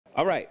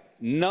All right,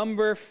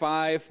 number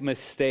 5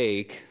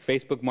 mistake,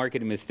 Facebook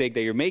marketing mistake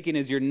that you're making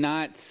is you're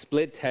not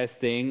split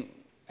testing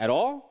at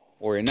all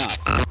or enough.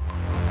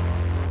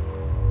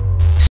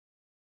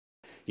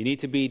 You need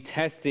to be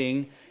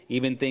testing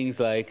even things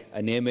like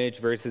an image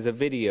versus a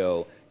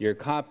video, your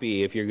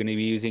copy, if you're going to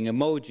be using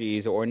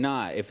emojis or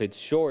not, if it's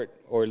short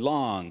or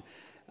long.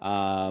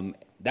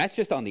 That's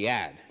just on the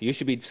ad. You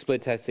should be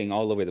split testing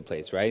all over the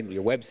place, right?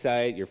 Your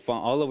website,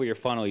 all over your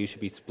funnel, you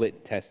should be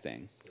split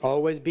testing.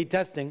 Always be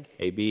testing.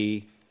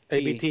 A/B.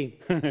 A/B-T.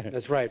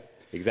 That's right.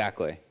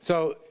 Exactly.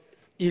 So,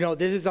 you know,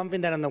 this is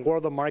something that in the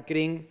world of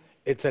marketing,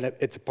 it's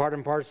a part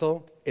and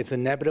parcel. It's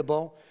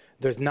inevitable.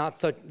 There's no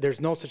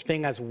such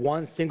thing as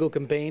one single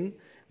campaign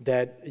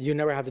that you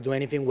never have to do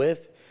anything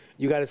with.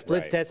 You got to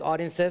split test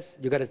audiences.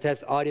 You got to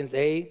test audience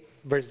A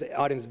versus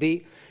audience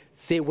B,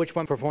 see which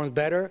one performs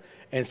better,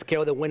 and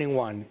scale the winning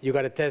one. You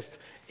got to test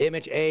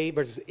image A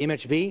versus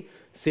image B,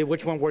 see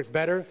which one works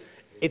better.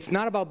 It's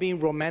not about being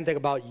romantic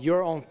about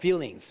your own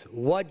feelings,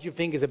 what you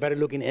think is a better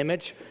looking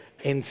image,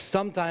 and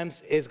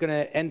sometimes it's going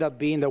to end up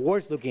being the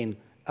worst looking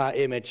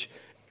image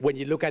when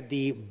you look at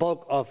the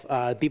bulk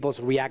of people's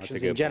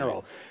reactions in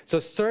general. So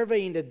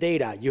surveying the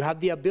data, you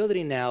have the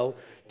ability now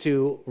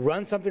to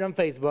run something on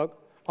Facebook,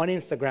 on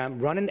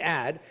Instagram, run an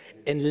ad,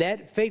 and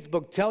let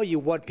Facebook tell you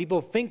what people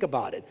think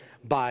about it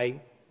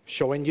by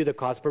showing you the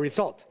cost per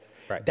result.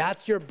 Right.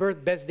 That's your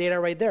best data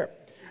right there.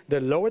 The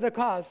lower the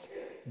cost,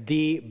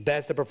 the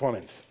best the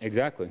performance.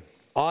 Exactly.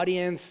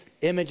 Audience,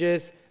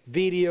 images,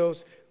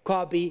 videos,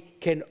 copy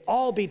can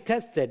all be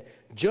tested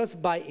just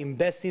by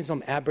investing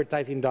some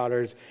advertising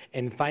dollars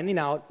and finding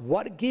out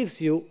what gives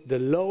you the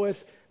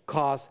lowest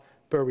cost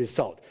per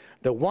result.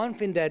 The one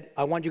thing that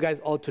I want you guys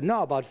all to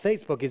know about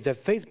Facebook is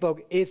that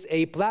Facebook is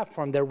a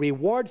platform that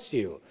rewards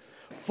you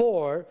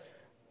for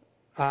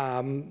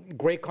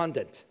great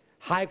content,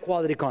 high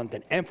quality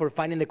content, and for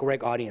finding the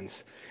correct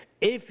audience.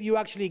 If you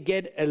actually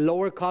get a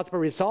lower cost per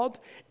result,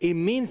 it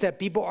means that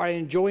people are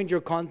enjoying your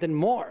content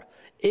more.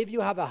 If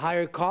you have a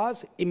higher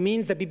cost, it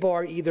means that people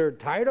are either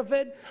tired of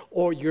it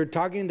or you're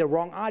targeting the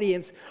wrong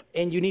audience,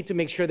 and you need to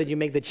make sure that you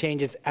make the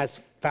changes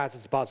as fast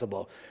as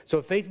possible.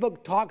 So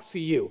Facebook talks to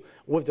you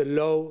with the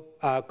low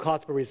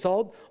cost per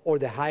result or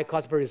the high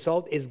cost per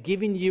result is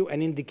giving you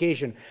an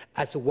indication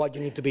as to what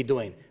you need to be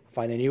doing.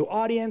 Find a new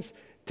audience,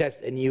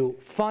 test a new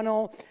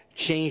funnel,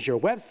 change your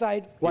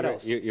website. What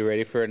else? You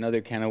ready for another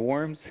can of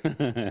worms?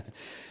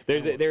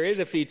 There is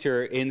a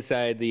feature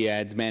inside the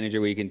Ads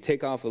Manager where you can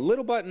tick off a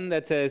little button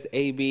that says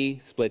A/B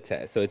split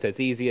test. So it's as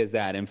easy as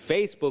that. And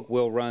Facebook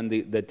will run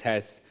the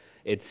test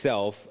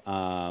itself,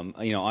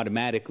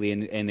 automatically,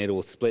 and it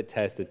will split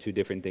test the 2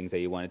 different things that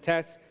you want to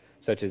test,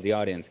 such as the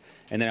audience.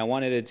 And then I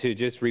wanted to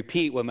just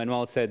repeat what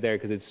Manuel said there,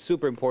 because it's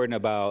super important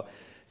about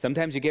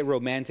sometimes you get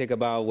romantic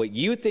about what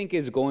you think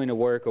is going to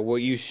work or what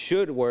you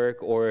should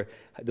work, or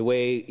the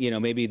way,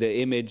 maybe the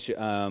image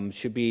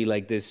should be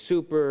like this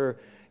super,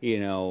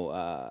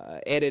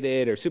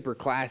 edited or super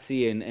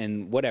classy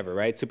and whatever,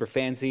 right? Super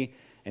fancy.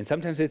 And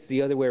sometimes it's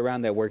the other way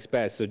around that works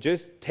best. So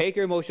just take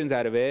your emotions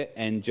out of it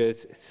and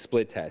just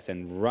split test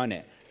and run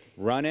it.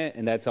 Run it,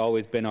 and that's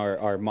always been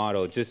our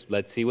motto. Just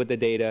let's see what the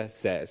data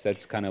says.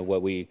 That's kind of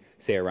what we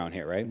say around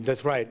here, right?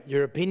 That's right.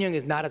 Your opinion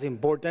is not as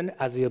important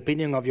as the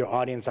opinion of your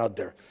audience out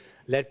there.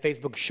 Let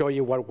Facebook show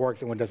you what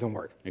works and what doesn't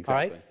work.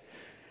 Exactly. All right?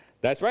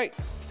 That's right.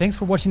 Thanks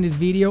for watching this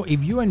video.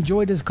 If you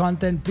enjoyed this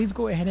content, please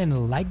go ahead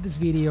and like this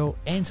video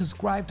and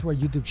subscribe to our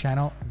YouTube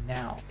channel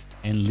now.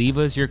 And leave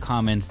us your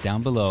comments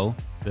down below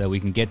so that we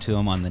can get to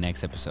them on the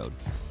next episode.